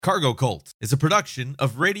Cargo Cult is a production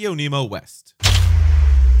of Radio Nemo West.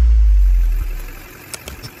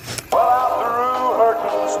 Well, out through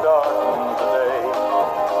hurting start today.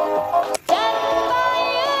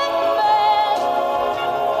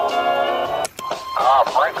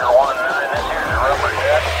 Breaker 1, this here's the rubber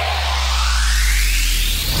jet.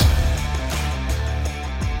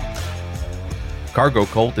 Cargo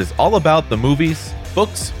Cult is all about the movies,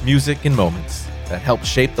 books, music, and moments that help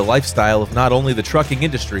shape the lifestyle of not only the trucking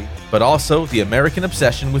industry, but also the American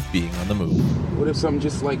obsession with being on the move. What if something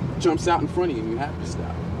just jumps out in front of you and you have to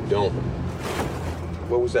stop? Don't.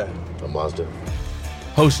 What was that? A Mazda.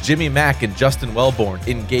 Hosts Jimmy Mack and Justin Wellborn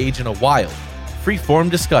engage in a wild, free-form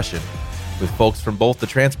discussion with folks from both the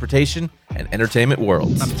transportation and entertainment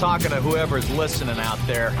worlds. I'm talking to whoever's listening out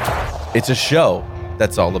there. It's a show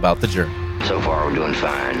that's all about the journey. So far, we're doing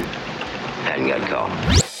fine. Hadn't got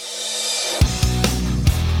caught.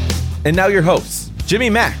 And now your hosts, Jimmy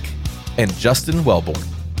Mack and Justin Wellborn.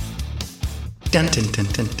 By the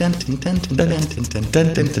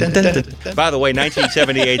way,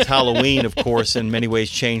 1978's Halloween, of course, in many ways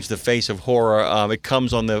changed the face of horror. It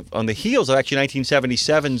comes on the heels of actually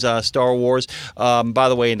 1977's Star Wars. By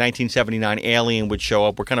the way, in 1979, Alien would show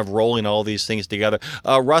up. We're kind of rolling all these things together.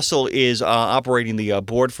 Russell is operating the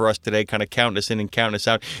board for us today, kind of counting us in and counting us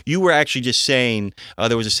out. You were actually just saying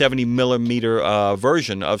there was a 70-millimeter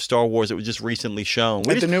version of Star Wars that was just recently shown.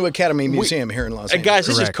 At the new Academy Museum here in Los Angeles. Guys,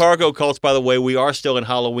 this is Cargo Cults, by the way. We are still in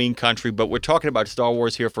Halloween country, but we're talking about Star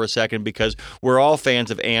Wars here for a second because we're all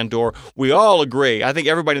fans of Andor. We all agree. I think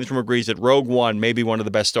everybody in this room agrees that Rogue One may be one of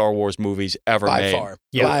the best Star Wars movies ever made.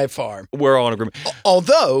 By far. We're all in agreement.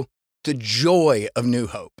 Although, the joy of New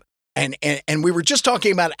Hope, and we were just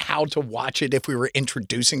talking about how to watch it if we were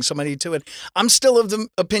introducing somebody to it, I'm still of the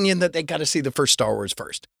opinion that they got to see the first Star Wars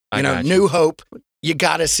first. New Hope. You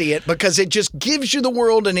got to see it because it just gives you the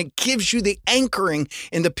world and it gives you the anchoring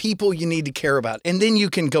in the people you need to care about. And then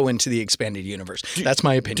you can go into the expanded universe. That's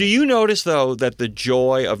my opinion. Do you notice, though, that the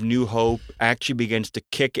joy of New Hope actually begins to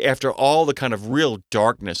kick after all the kind of real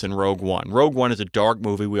darkness in Rogue One? Rogue One is a dark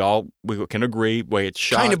movie. We can agree. Way it's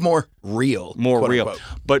shot. Kind of more real. More real. Unquote.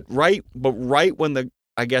 But right when the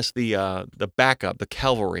backup, the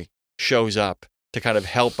cavalry shows up to kind of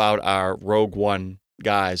help out our Rogue One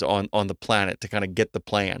guys on the planet to kind of get the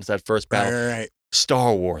plans. That first battle, right.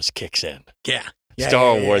 Star Wars kicks in. Yeah.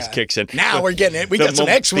 Star Wars kicks in. Now we're getting it. We got some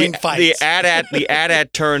X-Wing fights. The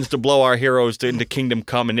AT-AT turns to blow our heroes into Kingdom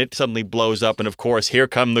Come, and it suddenly blows up. And of course, here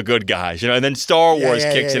come the good guys. And then Star Wars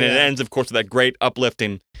kicks in, and it ends, of course, with that great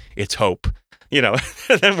uplifting. It's hope. And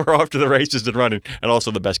then we're off to the races and running, and also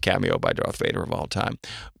the best cameo by Darth Vader of all time.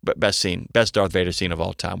 But best Darth Vader scene of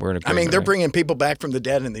all time. We're in agreement. They're bringing people back from the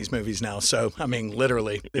dead in these movies now. So,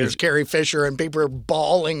 literally, there's Carrie Fisher, and people are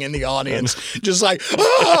bawling in the audience, just like,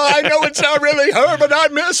 I know it's not really her, but I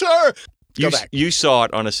miss her. Go back. You saw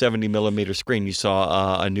it on a 70-millimeter screen. You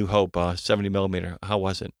saw A New Hope, 70-millimeter. How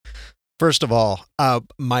was it? First of all,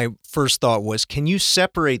 my first thought was, can you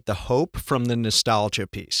separate the hope from the nostalgia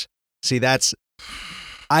piece? See,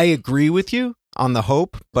 I agree with you on the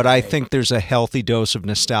hope, but I think there's a healthy dose of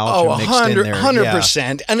nostalgia mixed in there. 100%.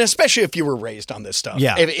 Yeah. And especially if you were raised on this stuff.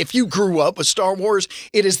 Yeah. If you grew up with Star Wars,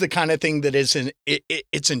 it is the kind of thing that is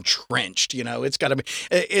it's entrenched. It's got to be.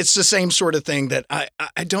 It's the same sort of thing that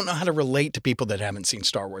I don't know how to relate to people that haven't seen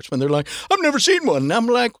Star Wars when they're like, I've never seen one. And I'm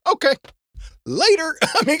like, okay. Later.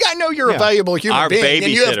 I know you're a valuable human being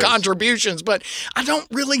and you have contributions, but I don't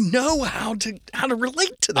really know how to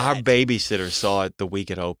relate to that. Our babysitter saw it the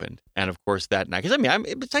week it opened, and of course that night. Because it was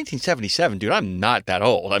 1977, dude. I'm not that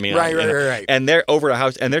old. Right. And they're over at a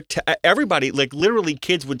house, and they're everybody, literally,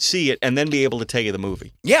 kids would see it and then be able to tell you the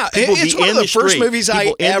movie. Yeah, it's one of the first movies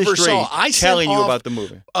I ever saw. Telling you about the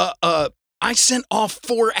movie. I sent off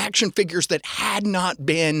 4 action figures that had not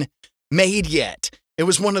been made yet. It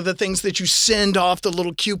was one of the things that you send off the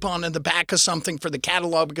little coupon in the back of something for the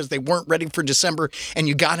catalog because they weren't ready for December, and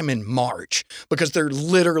you got them in March because they're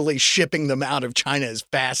literally shipping them out of China as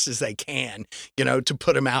fast as they can, to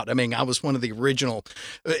put them out. I was one of the original.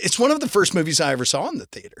 It's one of the first movies I ever saw in the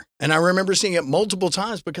theater, and I remember seeing it multiple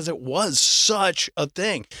times because it was such a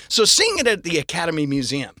thing. So seeing it at the Academy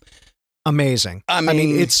Museum. Amazing.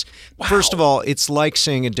 It's first of all, it's like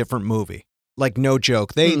seeing a different movie. Like, no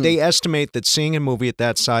joke. They estimate that seeing a movie at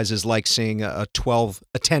that size is like seeing a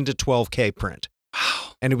 10 to 12K print.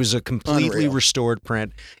 Wow. And it was a completely restored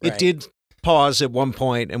print. Right. It did pause at one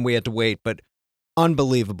point and we had to wait, but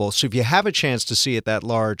unbelievable. So if you have a chance to see it that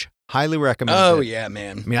large, highly recommend it. Oh, yeah,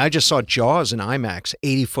 man. I just saw Jaws in IMAX,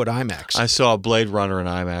 80-foot IMAX. I saw Blade Runner in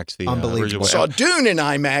IMAX. Unbelievable. Saw Dune in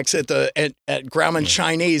IMAX at Grauman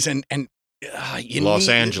Chinese, and Los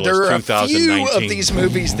Angeles, there are 2019. a few of these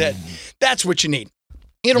movies that's what you need.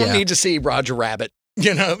 You don't need to see Roger Rabbit,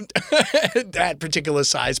 that particular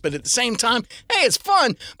size. But at the same time, hey, it's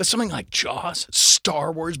fun. But something like Jaws,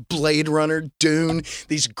 Star Wars, Blade Runner, Dune,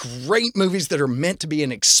 these great movies that are meant to be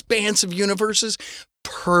in expansive universes,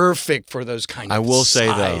 perfect for those kind of I will say,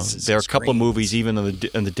 though, sizes there are of a couple of screens. movies, even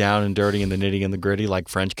in the down and dirty and the nitty and the gritty, like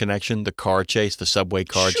French Connection, the car chase, the subway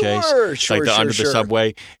car chase. Like under the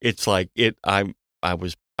subway. It's like I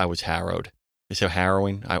was harrowed. So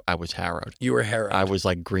harrowing. I was harrowed. You were harrowed. I was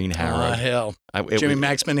like green harrowed. Oh, hell. Jimmy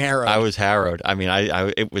Maxman harrowed. I was harrowed. I mean,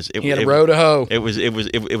 He had a row to hoe. It was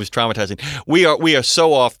traumatizing. We are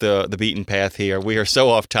so off the beaten path here. We are so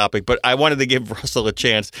off topic. But I wanted to give Russell a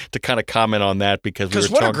chance to kind of comment on that because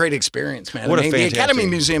what a great experience, man. The Academy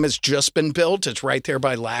Museum has just been built. It's right there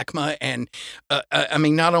by LACMA, and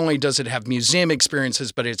not only does it have museum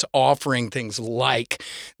experiences, but it's offering things like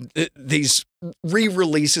these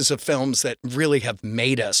re-releases of films that really have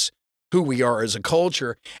made us who we are as a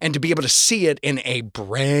culture, and to be able to see it in a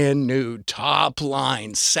brand new top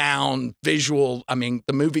line sound, visual, the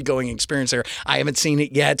movie-going experience there. I haven't seen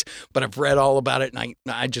it yet, but I've read all about it, and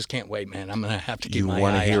I just can't wait, man. I'm going to have to keep my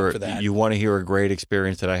eye out for that. You want to hear a great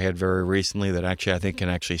experience that I had very recently that actually I think can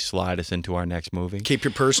actually slide us into our next movie? Keep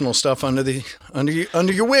your personal stuff under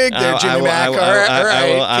your wig there, Jimmy Mac. All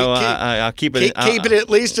right. I'll keep it. Keep it at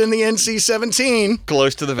least in the NC-17.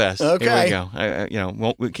 Close to the vest. Okay. Here we go.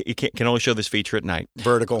 You can only show this feature at night.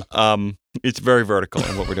 Vertical. It's very vertical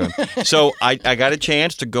in what we're doing. So I got a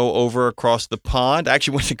chance to go over across the pond. I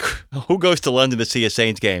actually went to who goes to London to see a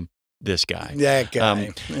Saints game? This guy. That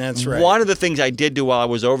guy. That's right. One of the things I did do while I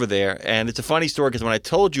was over there, and it's a funny story because when I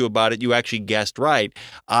told you about it, you actually guessed right.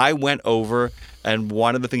 I went over, and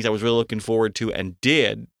one of the things I was really looking forward to and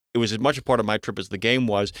did, it was as much a part of my trip as the game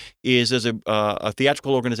was, is there's a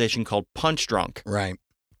theatrical organization called Punch Drunk. Right.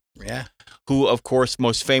 Yeah. Who, of course,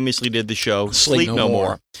 most famously did the show Sleep No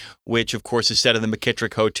More, which, of course, is set in the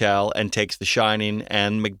McKittrick Hotel and takes The Shining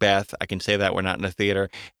and Macbeth. I can say that we're not in a theater.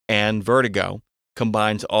 And Vertigo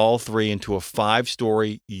combines all three into a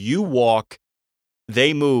 5-story. You walk,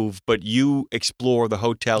 they move, but you explore the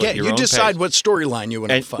hotel at your own pace. You decide what storyline you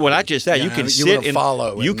want to follow. Well, not just that. You can sit in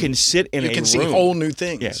follow. You can sit in a room. You can see whole new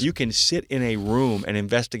things. Yeah, you can sit in a room and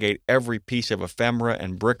investigate every piece of ephemera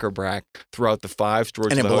and bric-a-brac throughout the 5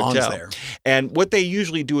 stories of the hotel. And it belongs there. And what they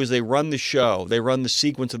usually do is they run the show. They run the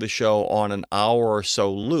sequence of the show on an hour or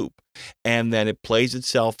so loop. And then it plays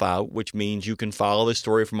itself out, which means you can follow the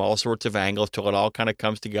story from all sorts of angles till it all kind of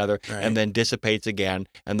comes together and then dissipates again,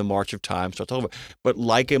 and the march of time starts over. But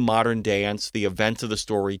like a modern dance, the events of the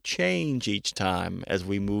story change each time as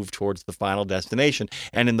we move towards the final destination.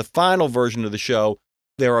 And in the final version of the show,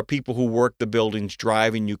 there are people who work the buildings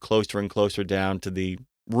driving you closer and closer down to the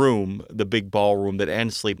room, the big ballroom that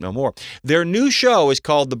ends Sleep No More. Their new show is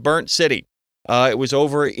called The Burnt City. It was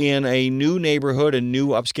over in a new neighborhood, a new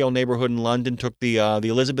upscale neighborhood in London, took the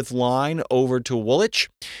Elizabeth line over to Woolwich,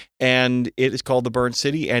 and it is called the Burnt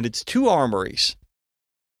City, and it's 2 armories.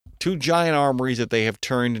 2 giant armories that they have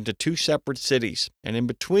turned into 2 separate cities. And in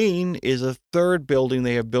between is a 3rd building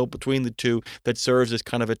they have built between the 2 that serves as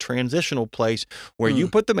kind of a transitional place where you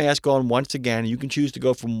put the mask on once again. You can choose to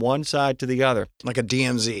go from one side to the other. Like a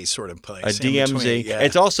DMZ sort of place. A DMZ. Yeah.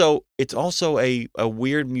 It's also a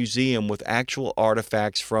weird museum with actual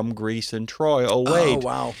artifacts from Greece and Troy. Oh, wait. Oh,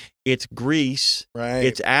 wow. It's Greece. Right.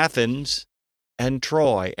 It's Athens and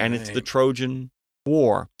Troy. And it's the Trojan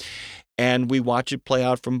War. And we watch it play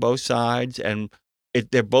out from both sides, and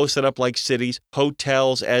they're both set up like cities,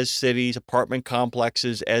 hotels as cities, apartment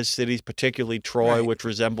complexes as cities, particularly Troy, which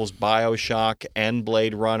resembles BioShock and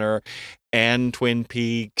Blade Runner and Twin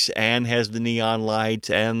Peaks and has the neon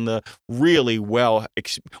lights and the really what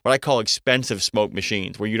I call expensive smoke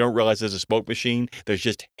machines, where you don't realize there's a smoke machine, there's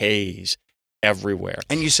just haze everywhere.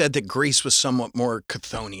 And you said that Greece was somewhat more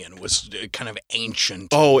Chthonian, was kind of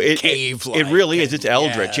ancient, cave-like. It really is. It's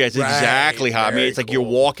eldritch. Yeah, it's exactly how. It's like you're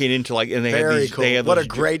walking into and they have these. Cool. They have what a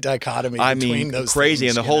great dichotomy between those crazy.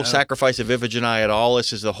 things, And the whole sacrifice of Iphigenia at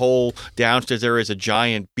Aulis is the whole downstairs. There is a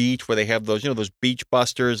giant beach where they have those, those beach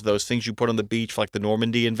busters, those things you put on the beach for like the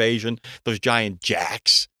Normandy invasion, those giant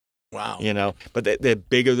jacks. Wow. But they're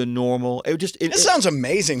bigger than normal. It sounds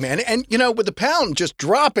amazing, man. And, with the pound just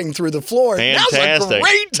dropping through the floor, fantastic. Now's a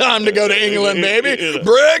great time to go to England, baby.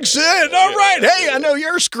 Brexit. All right. Hey, I know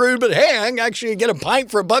you're screwed, but hey, I can actually get a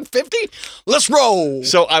pint for $1.50. Let's roll.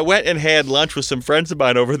 So I went and had lunch with some friends of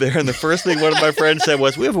mine over there, and the first thing one of my friends said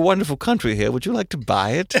was, "We have a wonderful country here. Would you like to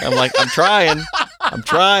buy it?" I'm like, I'm trying.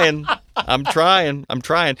 I'm trying.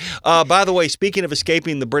 By the way, speaking of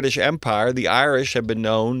escaping the British Empire, the Irish have been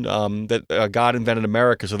known that God invented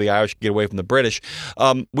America so the Irish could get away from the British.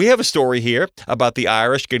 We have a story here about the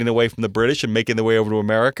Irish getting away from the British and making their way over to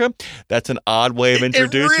America. That's an odd way of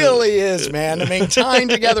introducing it. Really is, man. I mean, tying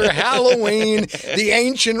together Halloween, the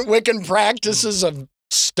ancient Wiccan practices of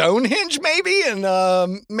Stonehenge, maybe,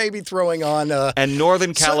 and maybe throwing on and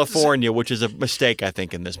Northern California, which is a mistake, I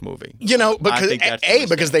think, in this movie. You know,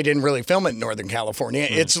 because they didn't really film it in Northern California.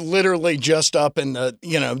 It's literally just up in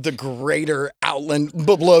the greater outland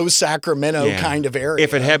below Sacramento kind of area.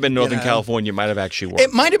 If it had been Northern California, it might have actually worked.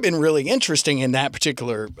 It might have been really interesting in that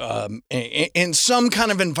particular, in some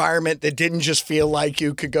kind of environment that didn't just feel like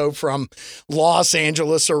you could go from Los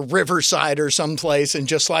Angeles or Riverside or someplace and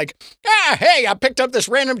just like, hey, I picked up this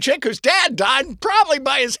random chick whose dad died, probably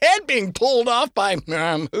by his head being pulled off by,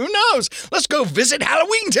 who knows? Let's go visit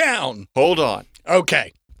Halloween Town. Hold on.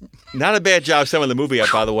 Okay. Not a bad job summing the movie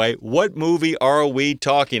up, by the way. What movie are we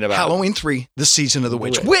talking about? Halloween 3, The Season of the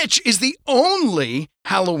Witch, which is the only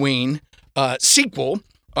Halloween sequel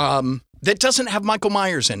that doesn't have Michael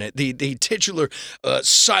Myers in it. The titular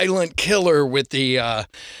silent killer with the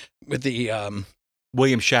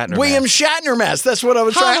William Shatner mask. That's what I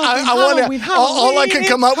was trying. I wanted. All I could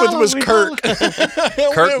come up with was Kirk.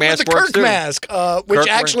 Kirk mask. The Kirk mask, which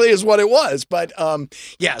actually is what it was. But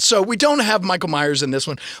so we don't have Michael Myers in this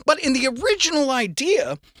one. But in the original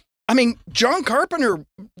idea, I mean, John Carpenter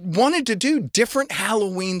wanted to do different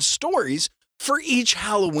Halloween stories for each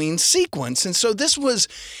Halloween sequence, and so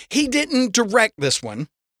he didn't direct this one.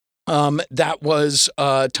 That was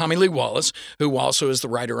Tommy Lee Wallace, who also is the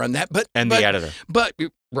writer on that, the editor. But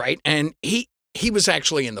right, and he was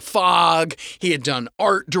actually in The Fog. He had done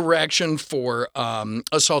art direction for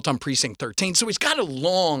Assault on Precinct 13, so he's got a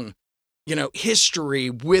long history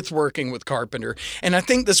with working with Carpenter. And I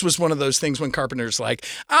think this was one of those things when Carpenter's like,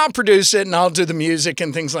 I'll produce it and I'll do the music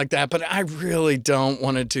and things like that, but I really don't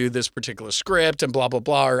want to do this particular script and blah, blah,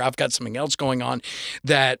 blah, or I've got something else going on,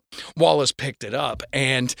 that Wallace picked it up.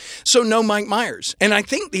 And so no Mike Myers. And I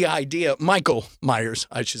think the idea, Michael Myers,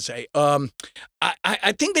 I should say,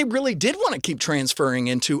 I think they really did want to keep transferring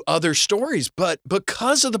into other stories, but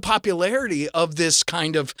because of the popularity of this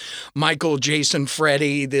kind of Michael, Jason,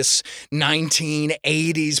 Freddy, this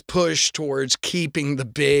 1980s push towards keeping the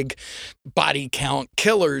big body count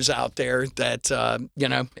killers out there, that,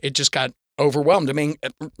 it just got overwhelmed. I mean,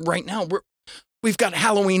 right now we've got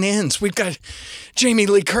Halloween Ends. We've got Jamie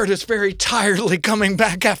Lee Curtis very tiredly coming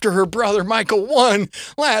back after her brother Michael won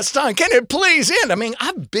last time. Can it please end? I mean,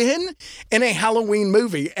 I've been in a Halloween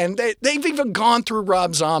movie, and they've even gone through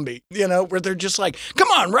Rob Zombie, where they're just like, come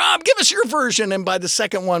on, Rob, give us your version. And by the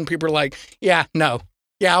second one, people are like, yeah, no.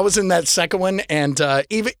 Yeah, I was in that second one. And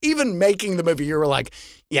even making the movie, you were like,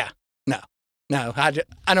 yeah, no, I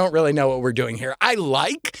don't really know what we're doing here. I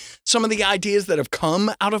like some of the ideas that have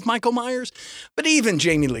come out of Michael Myers, but even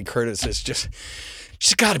Jamie Lee Curtis is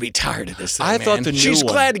she's got to be tired of this thing, I thought the new she's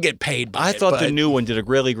one, glad to get paid by I thought the new one did a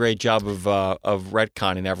really great job of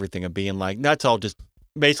retconning everything, of being like, that's all just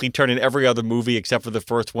basically turning every other movie except for the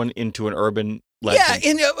first one into an urban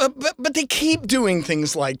legend. Yeah, but they keep doing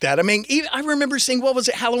things like that. I mean, I remember seeing, what was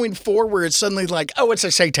it, Halloween 4, where it's suddenly like, oh, it's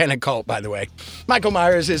a satanic cult, by the way. Michael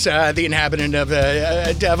Myers is the inhabitant of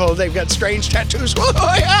a devil. They've got strange tattoos.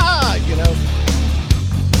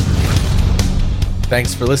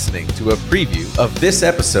 Thanks for listening to a preview of this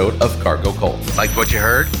episode of Cargo Cult. Like what you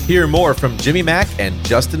heard? Hear more from Jimmy Mack and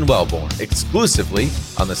Justin Wellborn exclusively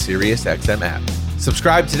on the SiriusXM app.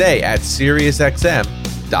 Subscribe today at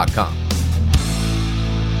SiriusXM.com.